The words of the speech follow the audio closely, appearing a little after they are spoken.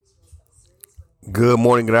Good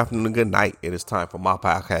morning, good afternoon, and good night. It is time for my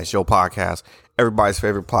podcast, your podcast, everybody's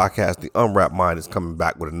favorite podcast. The Unwrapped Mind is coming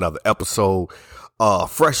back with another episode.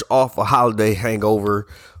 Fresh off a holiday hangover,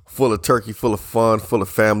 full of turkey, full of fun, full of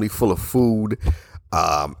family, full of food.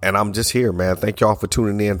 And I'm just here, man. Thank y'all for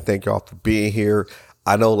tuning in. Thank y'all for being here.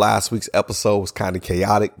 I know last week's episode was kind of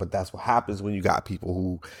chaotic, but that's what happens when you got people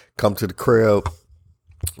who come to the crib,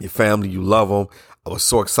 your family, you love them. I was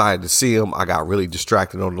so excited to see them. I got really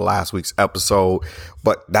distracted on the last week's episode,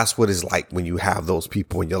 but that's what it's like when you have those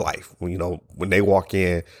people in your life. When they walk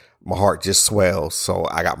in, my heart just swells. So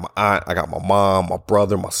I got my aunt, I got my mom, my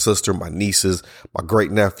brother, my sister, my nieces, my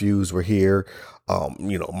great nephews were here.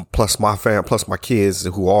 Plus my fam, plus my kids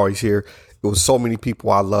who are always here. It was so many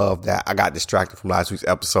people I love that I got distracted from last week's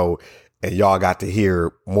episode, and y'all got to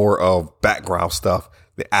hear more of background stuff,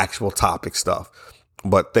 the actual topic stuff.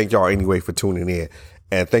 But thank y'all anyway for tuning in,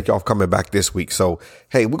 and thank y'all for coming back this week. So,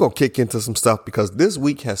 hey, we're going to kick into some stuff because this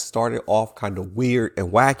week has started off kind of weird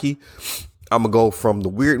and wacky. I'm going to go from the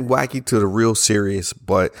weird and wacky to the real serious,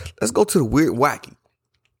 but let's go to the weird and wacky.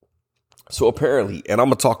 So apparently, and I'm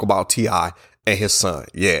going to talk about T.I. and his son.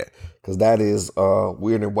 Yeah, because that is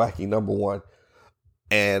weird and wacky number one.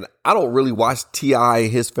 And I don't really watch T.I.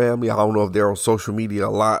 and his family. I don't know if they're on social media a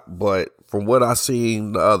lot, but from what I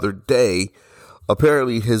seen the other day,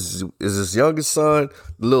 apparently his youngest son,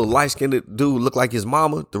 the little light-skinned dude, looked like his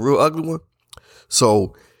mama, the real ugly one.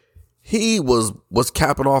 So he was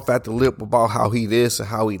capping off at the lip about how he this and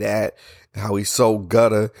how he that, and how he's so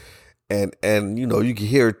gutter. And you can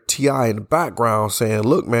hear T.I. in the background saying,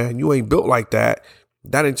 look, man, you ain't built like that.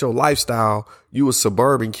 That ain't your lifestyle. You a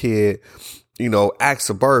suburban kid, act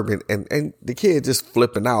suburban. And the kid just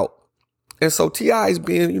flipping out. And so T.I. is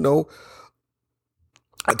being,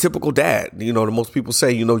 a typical dad. The most people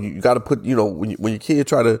say, you got to put, when your kid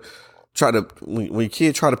try to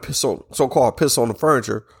piss on, so-called piss on the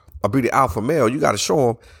furniture or be the alpha male, you got to show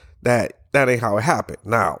them that ain't how it happened.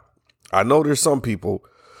 Now, I know there's some people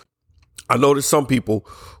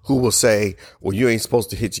who will say, well, you ain't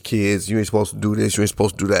supposed to hit your kids. You ain't supposed to do this. You ain't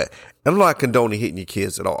supposed to do that. And I'm not condoning hitting your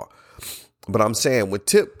kids at all. But I'm saying when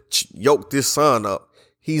Tip yoked this son up,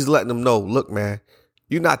 he's letting them know, look, man,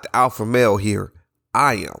 you're not the alpha male here.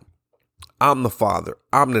 I am. I'm the father.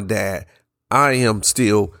 I'm the dad. I am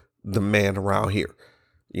still the man around here.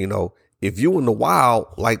 If you in the wild,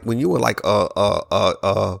 like when you were like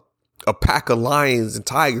a pack of lions and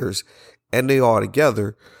tigers and they all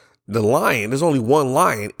together, the lion, there's only one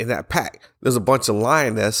lion in that pack. There's a bunch of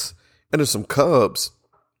lioness and there's some cubs,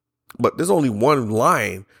 but there's only one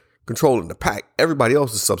lion controlling the pack. Everybody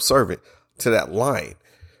else is subservient to that lion.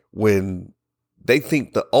 When they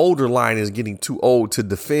think the older lion is getting too old to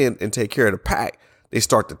defend and take care of the pack, they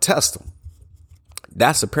start to test him.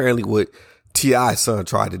 That's apparently what T.I.'s son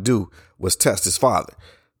tried to do, was test his father.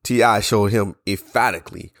 T.I. showed him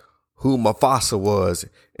emphatically who Mufasa was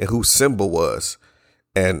and who Simba was.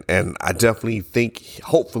 And I definitely think,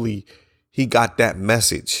 hopefully, he got that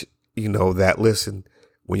message, that, listen,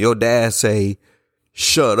 when your dad say,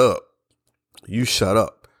 shut up, you shut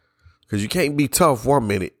up. Because you can't be tough 1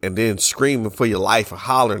 minute and then screaming for your life and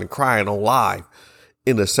hollering and crying on live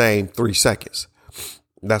in the same 3 seconds.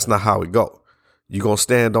 That's not how it go. You going to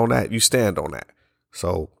stand on that, you stand on that.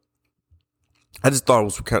 So I just thought it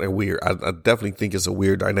was kind of weird. I definitely think it's a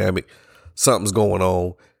weird dynamic. Something's going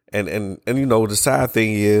on. And the sad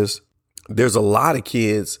thing is there's a lot of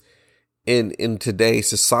kids in today's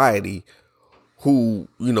society who,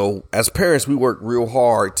 as parents, we work real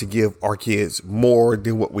hard to give our kids more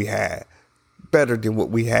than what we had, better than what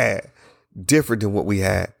we had, different than what we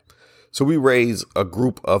had. So we raise a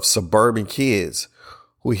group of suburban kids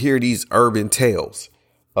who hear these urban tales,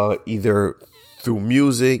 either through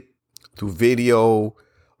music, through video,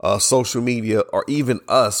 social media, or even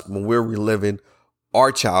us when we're reliving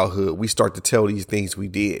our childhood. We start to tell these things we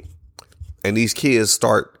did. And these kids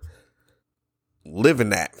start living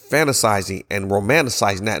that, fantasizing and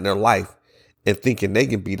romanticizing that in their life and thinking they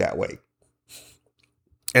can be that way.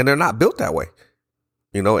 And they're not built that way,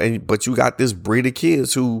 but you got this breed of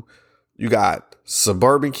kids who, you got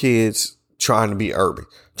suburban kids trying to be urban,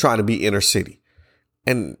 trying to be inner city.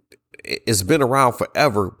 And it's been around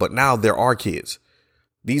forever, but now there are kids.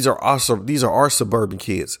 These are our suburban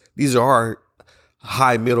kids. These are our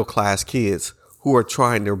high middle class kids who are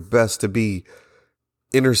trying their best to be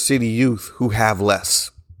inner city youth who have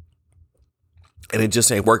less. And it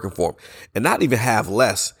just ain't working for them. And not even have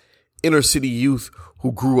less, inner city youth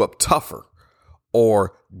who grew up tougher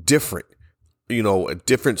or different, a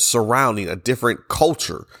different surrounding, a different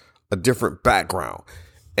culture, a different background.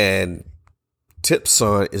 And Tip's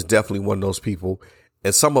son is definitely one of those people.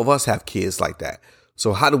 And some of us have kids like that.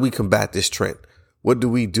 So how do we combat this trend? What do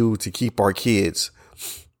we do to keep our kids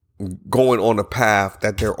going on the path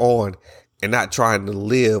that they're on and not trying to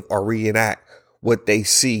live or reenact what they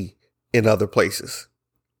see in other places?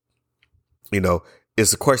 You know,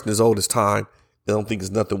 it's a question as old as time. I don't think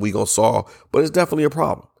it's nothing we gonna solve, but it's definitely a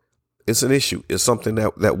problem. It's an issue. It's something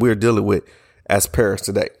that we're dealing with as parents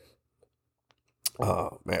today.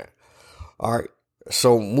 Oh man. All right.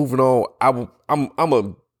 So moving on, I'm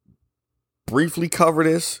gonna briefly cover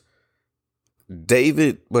this.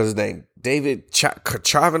 David, what's his name? David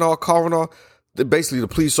Kavanaugh, basically the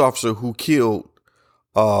police officer who killed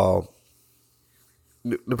the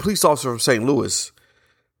police officer from St. Louis.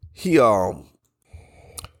 He all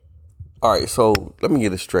right, so let me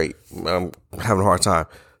get it straight. I'm having a hard time.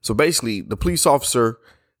 So basically, the police officer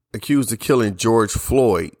accused of killing George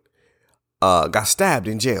Floyd got stabbed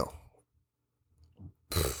in jail.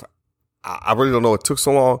 I really don't know. It took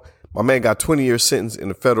so long. My man got 20-year sentence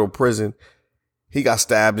in a federal prison. He got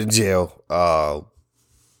stabbed in jail. I'm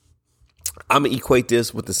going to equate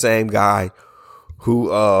this with the same guy who,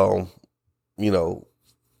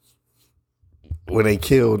 when they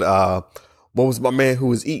killed, what was my man who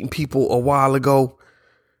was eating people a while ago?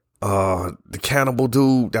 The cannibal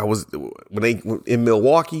dude that was in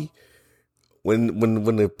Milwaukee. When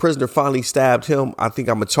the prisoner finally stabbed him, I think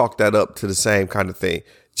I'm going to chalk that up to the same kind of thing.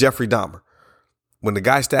 Jeffrey Dahmer. When the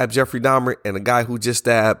guy stabbed Jeffrey Dahmer and the guy who just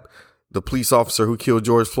stabbed the police officer who killed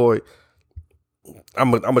George Floyd,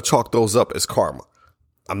 I'm gonna chalk those up as karma.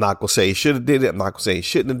 I'm not going to say he should have did it. I'm not going to say he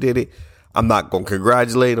shouldn't have did it. I'm not going to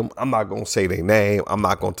congratulate them. I'm not going to say their name. I'm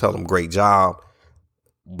not going to tell them great job.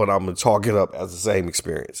 But I'm going to chalk it up as the same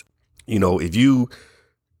experience. You know, if you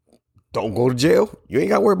don't go to jail, you ain't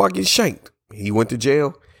got to worry about getting shanked. He went to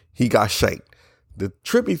jail. He got shanked. The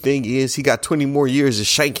trippy thing is he got 20 more years of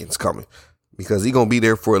shankings coming because he's going to be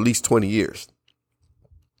there for at least 20 years.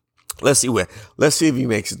 Let's see if he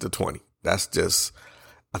makes it to 20. That's just,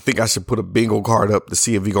 I think I should put a bingo card up to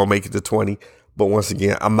see if he's going to make it to 20. But once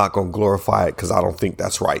again, I'm not going to glorify it because I don't think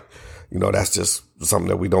that's right. You know, that's just something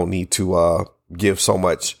that we don't need to give so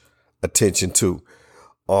much attention to.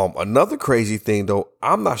 Another crazy thing, though,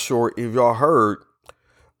 I'm not sure if y'all heard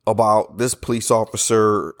about this police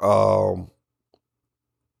officer.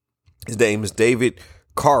 His name is David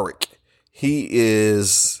Carrick. He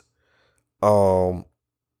was a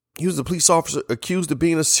police officer accused of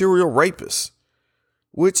being a serial rapist,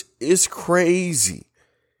 which is crazy.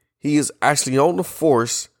 He is actually on the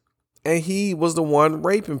force and he was the one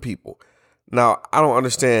raping people. Now, I don't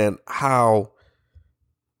understand how,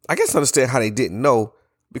 I guess I understand how they didn't know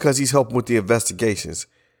because he's helping with the investigations,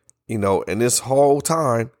 you know, and this whole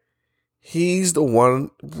time he's the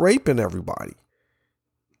one raping everybody.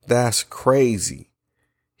 That's crazy.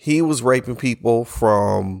 He was raping people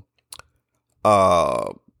from,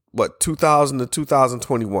 2000 to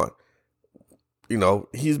 2021. You know,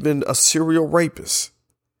 he's been a serial rapist.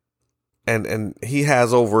 And he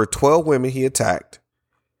has over 12 women he attacked.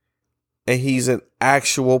 And he's an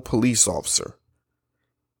actual police officer.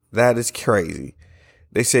 That is crazy.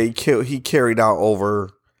 They say he carried out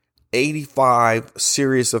over 85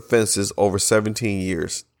 serious offenses over 17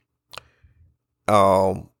 years.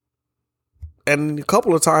 And a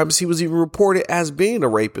couple of times he was even reported as being a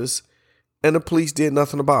rapist and the police did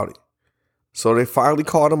nothing about it. So they finally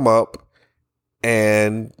caught him up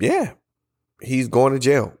and yeah, he's going to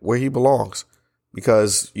jail where he belongs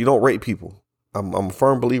because you don't rape people. I'm a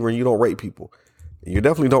firm believer in you don't rape people. You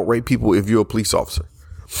definitely don't rape people if you're a police officer.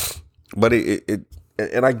 But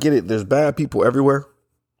and I get it. There's bad people everywhere.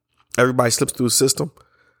 Everybody slips through the system.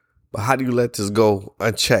 But how do you let this go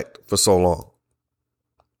unchecked for so long?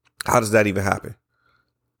 How does that even happen?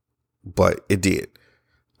 But it did.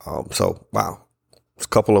 So, wow. It's a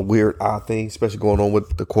couple of weird, odd things, especially going on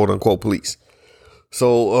with the quote unquote police.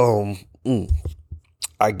 So,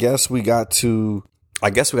 I guess we got to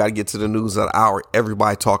get to the news of the hour.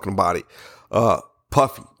 Everybody talking about it.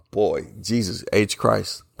 Puffy, boy, Jesus, H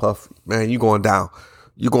Christ, Puffy, man, you going down.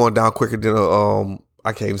 You going down quicker than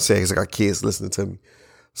I can't even say because I got kids listening to me.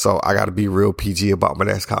 So I got to be real PG about my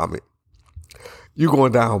next comment. You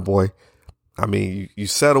going down, boy. I mean, you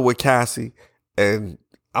settle with Cassie, and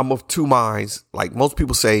I'm of two minds. Like most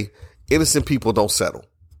people say, innocent people don't settle.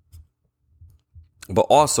 But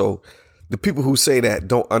also, the people who say that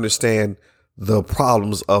don't understand the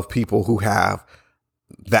problems of people who have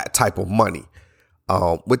that type of money.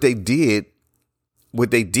 What they did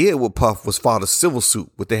with Puff was file a civil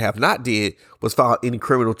suit. What they have not did was file any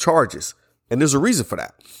criminal charges. And there's a reason for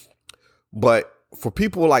that. But for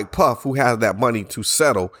people like Puff who have that money to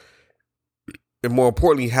settle, and more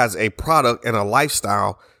importantly, has a product and a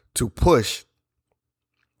lifestyle to push,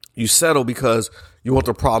 you settle because you want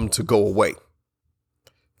the problem to go away.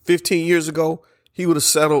 15 years ago, he would have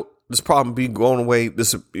settled this problem being going away.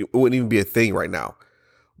 It wouldn't even be a thing right now.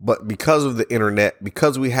 But because of the internet,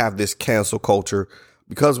 because we have this cancel culture,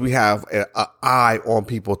 because we have an eye on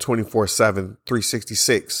people 24/7,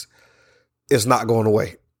 366, it's not going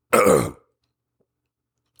away.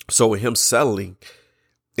 So with him settling,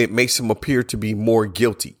 it makes him appear to be more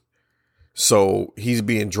guilty. So he's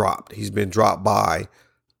being dropped. He's been dropped by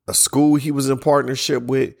a school he was in partnership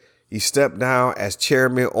with. He stepped down as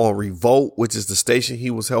chairman on Revolt, which is the station he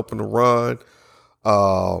was helping to run.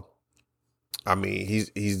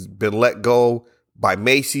 He's been let go by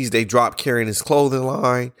Macy's. They dropped carrying his clothing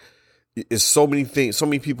line. It's so many things. So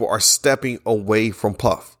many people are stepping away from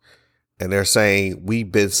Puff, and they're saying,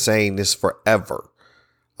 we've been saying this forever.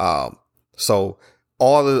 So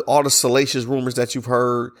all the salacious rumors that you've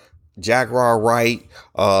heard, Jaguar Wright,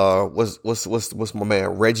 what's my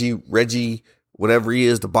man, Reggie, whatever he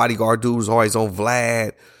is, the bodyguard dude who's always on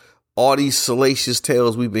Vlad. All these salacious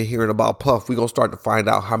tales we've been hearing about Puff, we're going to start to find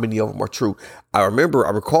out how many of them are true. I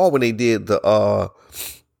recall when they did the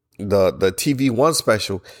TV One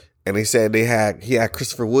special, and they said he had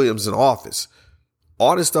Christopher Williams in office.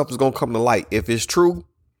 All this stuff is going to come to light. If it's true,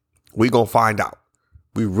 we're going to find out.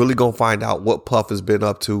 We really going to find out what Puff has been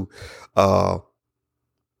up to. I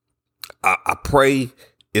pray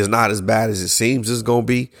it's not as bad as it seems it's going to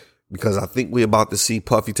be, because I think we're about to see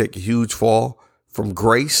Puffy take a huge fall from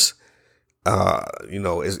grace.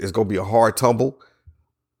 It's going to be a hard tumble.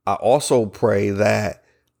 I also pray that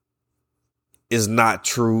is not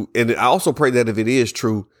true. And I also pray that if it is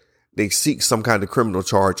true, they seek some kind of criminal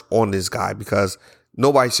charge on this guy, because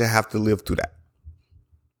nobody should have to live through that.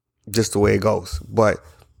 Just the way it goes. But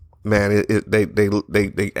man,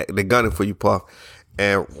 they gunning for you, Puff.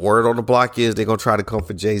 And word on the block is they're going to try to come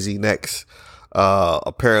for Jay-Z next.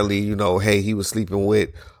 Apparently, hey, he was sleeping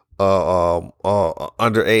with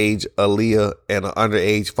underage Aaliyah and an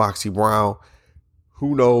underage Foxy Brown.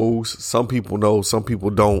 Who knows? Some people know, some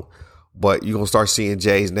people don't. But you're going to start seeing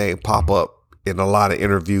Jay's name pop up in a lot of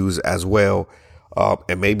interviews as well.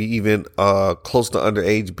 And maybe even close to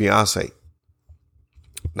underage Beyonce.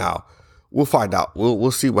 Now, we'll find out.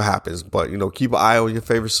 We'll see what happens. But, keep an eye on your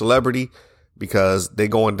favorite celebrity, because they're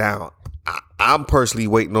going down. I'm personally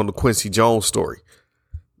waiting on the Quincy Jones story,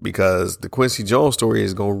 because the Quincy Jones story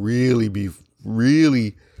is going to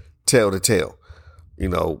really tell the tale.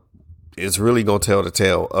 It's really going to tell the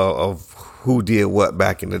tale of who did what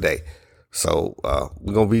back in the day. So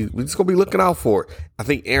we're just gonna be looking out for it. I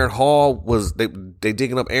think Aaron Hall they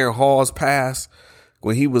digging up Aaron Hall's past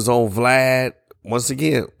when he was on Vlad. Once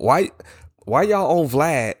again, why y'all on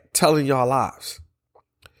Vlad telling y'all lies?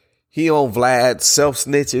 He on Vlad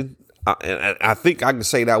self-snitching. And I think I can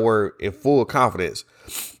say that word in full confidence.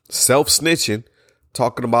 Self-snitching,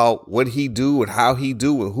 talking about what he do and how he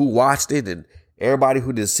do and who watched it and everybody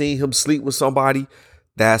who did seen him sleep with somebody.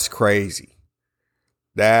 That's crazy.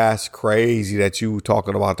 That's crazy that you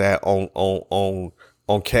talking about that on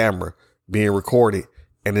camera, being recorded,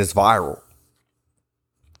 and it's viral.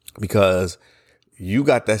 Because you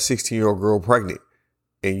got that 16-year-old girl pregnant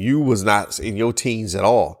and you was not in your teens at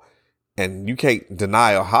all. And you can't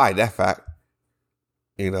deny or hide that fact,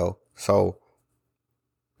 So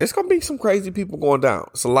it's going to be some crazy people going down.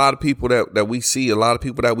 It's a lot of people that we see, a lot of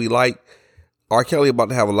people that we like. R. Kelly about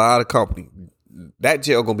to have a lot of company. That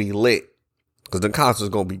jail going to be lit, because the concert is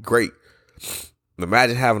going to be great.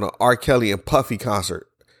 Imagine having an R. Kelly and Puffy concert,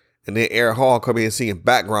 and then Aaron Hall coming in singing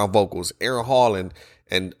background vocals. Aaron Hall and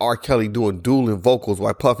R. Kelly doing dueling vocals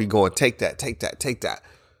while Puffy going, take that, take that, take that.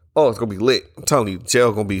 Oh, it's going to be lit. I'm telling you,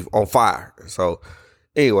 jail going to be on fire. So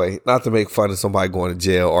anyway, not to make fun of somebody going to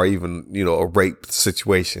jail or even, a rape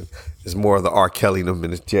situation. It's more of the R. Kelly and them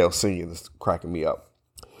in the jail singing that's cracking me up.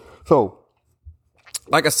 So,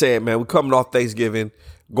 like I said, man, we're coming off Thanksgiving,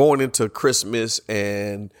 going into Christmas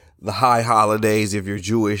and the high holidays if you're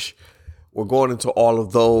Jewish. We're going into all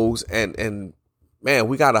of those. And man,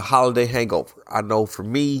 we got a holiday hangover. I know for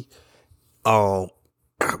me,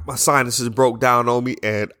 my sinuses broke down on me,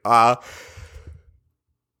 and I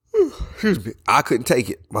couldn't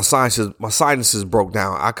take it. My sinuses broke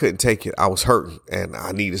down. I couldn't take it. I was hurting, and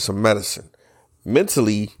I needed some medicine.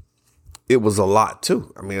 Mentally, it was a lot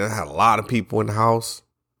too. I mean, I had a lot of people in the house,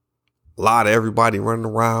 a lot of everybody running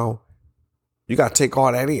around. You got to take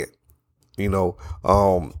all that in, You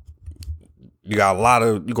got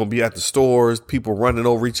you're going to be at the stores, people running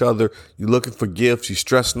over each other. You're looking for gifts. You're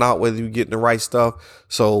stressing out whether you're getting the right stuff.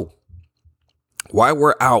 So while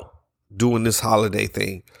we're out doing this holiday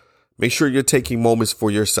thing, Make sure you're taking moments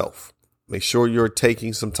for yourself. Make sure you're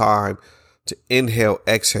taking some time to inhale,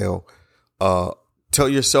 exhale. Tell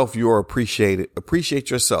yourself you are appreciated. Appreciate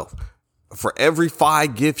yourself. For every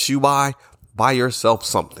 5 gifts you buy yourself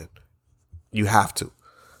something. You have to.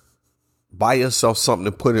 Buy yourself something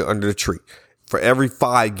and put it under the tree. For every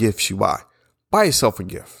 5 gifts you buy yourself a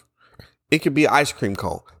gift. It could be an ice cream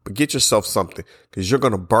cone, but get yourself something because you're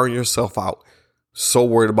going to burn yourself out. So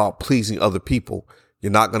worried about pleasing other people,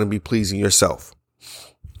 you're not going to be pleasing yourself.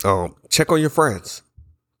 Check on your friends.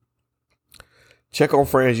 Check on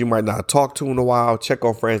friends you might not talk to in a while. Check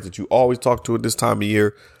on friends that you always talk to at this time of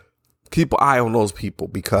year. Keep an eye on those people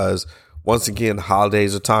because, once again, the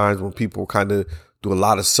holidays are times when people kind of do a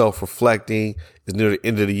lot of self-reflecting. It's near the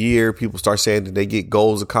end of the year. People start saying that they get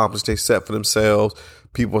goals accomplished they set for themselves.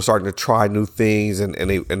 People are starting to try new things and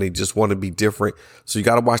they just want to be different. So you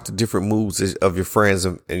got to watch the different moves of your friends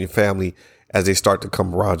and your family as they start to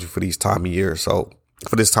come around you for this time of year. So,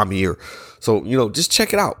 just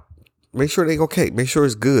check it out. Make sure they're okay. Make sure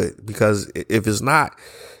it's good, because if it's not,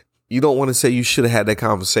 you don't want to say you should have had that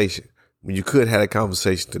conversation when you could have that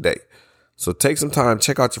conversation today. So take some time,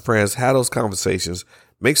 check out your friends, have those conversations,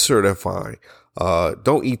 make sure they're fine.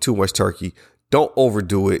 Don't eat too much turkey. Don't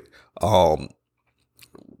overdo it. And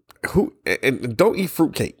don't eat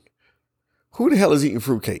fruitcake. Who the hell is eating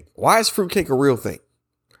fruitcake? Why is fruitcake a real thing?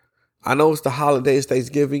 I know it's the holidays,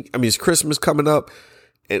 Thanksgiving. I mean, it's Christmas coming up.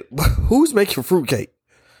 And who's making fruitcake?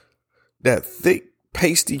 That thick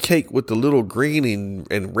pasty cake with the little green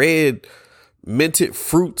and red minted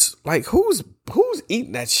fruits. Like, who's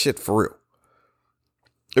eating that shit for real?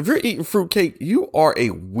 If you're eating fruitcake, you are a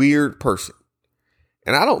weird person.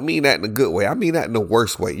 And I don't mean that in a good way. I mean that in the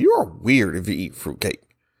worst way. You are weird if you eat fruitcake.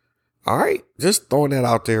 All right? Just throwing that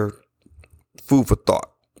out there. Food for thought.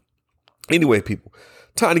 Anyway, people,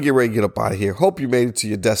 time to get ready to get up out of here. Hope you made it to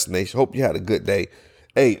your destination. Hope you had a good day.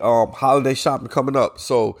 Hey, holiday shopping coming up.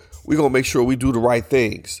 So we're going to make sure we do the right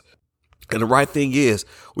things. And the right thing is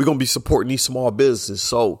we're going to be supporting these small businesses.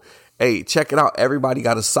 So, hey, check it out. Everybody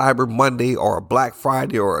got a Cyber Monday or a Black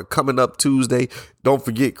Friday or a coming up Tuesday. Don't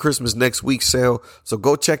forget Christmas next week sale. So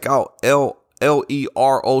go check out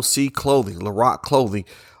LEROC clothing, LaRock clothing,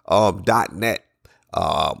 .net.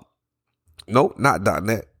 No, not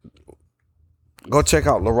 .net. Go check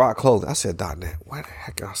out LaRock clothing. I said .net. Why the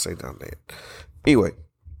heck did I say .net? Anyway,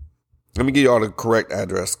 let me give y'all the correct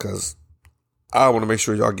address because I want to make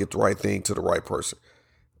sure y'all get the right thing to the right person.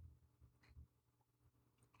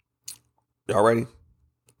 Y'all ready?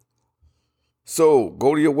 So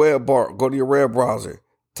go to your web browser,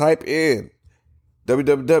 type in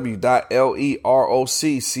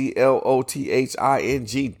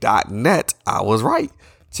www.lerocclothing.net. I was right.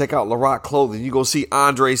 Check out LaRock Clothing. You're going to see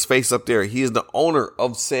Andre's face up there. He is the owner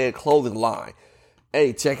of said clothing line.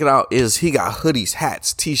 Hey, check it out. He got hoodies,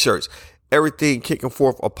 hats, t-shirts, everything kicking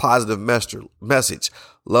forth a positive message.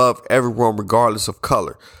 Love everyone regardless of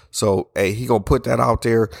color. So, hey, he going to put that out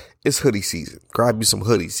there. It's hoodie season. Grab you some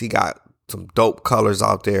hoodies. He got some dope colors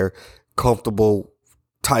out there. Comfortable,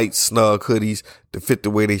 tight, snug hoodies to fit the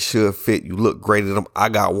way they should fit. You look great in them. I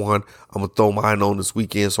got one. I'm going to throw mine on this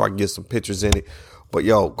weekend so I can get some pictures in it. But,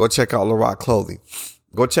 yo, go check out LaRock Clothing.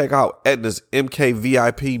 Go check out Edna's MK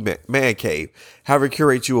VIP Man Cave. Have her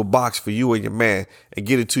curate you a box for you and your man and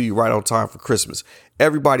get it to you right on time for Christmas.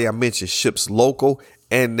 Everybody I mentioned ships local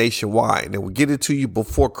and nationwide, and they will get it to you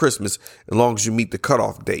before Christmas as long as you meet the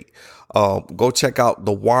cutoff date. Go check out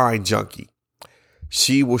the Wine Junkie.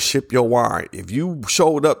 She will ship your wine. If you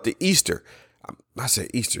showed up to Easter, I said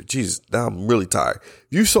Easter, Jesus, now I'm really tired. If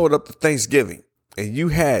you showed up to Thanksgiving and you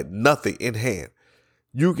had nothing in hand,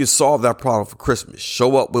 you can solve that problem for Christmas.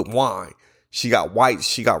 Show up with wine. She got white,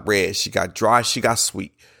 she got red, she got dry, she got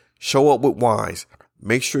sweet. Show up with wines.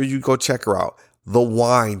 Make sure you go check her out. The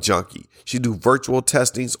Wine Junkie. She do virtual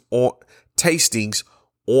tastings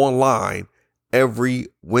online every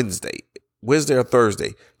Wednesday or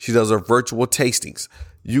Thursday. She does her virtual tastings.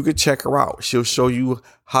 You can check her out. She'll show you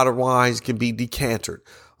how the wines can be decanted,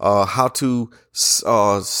 how to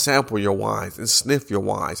sample your wines and sniff your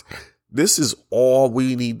wines. This is all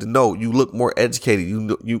we need to know. You look more educated.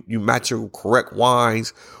 You match your correct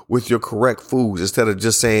wines with your correct foods instead of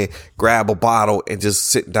just saying grab a bottle and just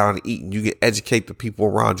sit down and eat. And you can educate the people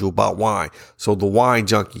around you about wine. So the Wine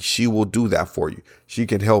Junkie, she will do that for you. She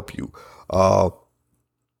can help you.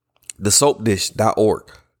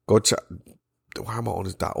 Thesoapdish.org. Go check. Why am I on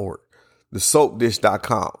this .org?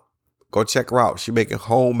 Thesoapdish.com. Go check her out. She's making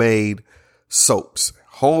homemade soaps,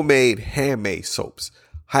 handmade soaps.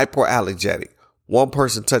 Hypoallergenic. One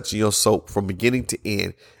person touching your soap from beginning to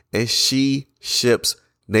end, and she ships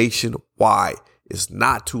nationwide. It's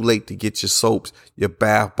not too late to get your soaps, your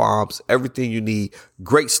bath bombs, everything you need.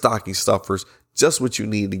 Great stocking stuffers, just what you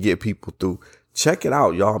need to get people through. Check it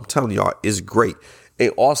out, y'all. I'm telling y'all, it's great.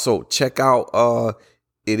 And also check out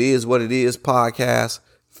It Is What It Is podcast,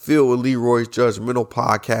 Phil and Leroy's Judgmental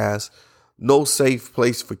podcast, No Safe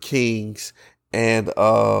Place for Kings, and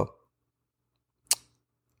I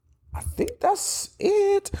think that's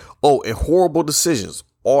it. Oh, and Horrible Decisions.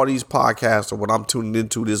 All these podcasts are what I'm tuning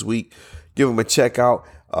into this week. Give them a check out.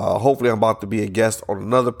 Hopefully I'm about to be a guest on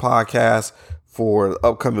another podcast for the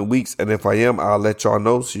upcoming weeks. And if I am, I'll let y'all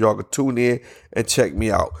know so y'all can tune in and check me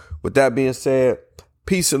out. With that being said,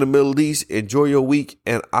 peace in the Middle East. Enjoy your week.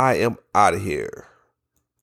 And I am out of here.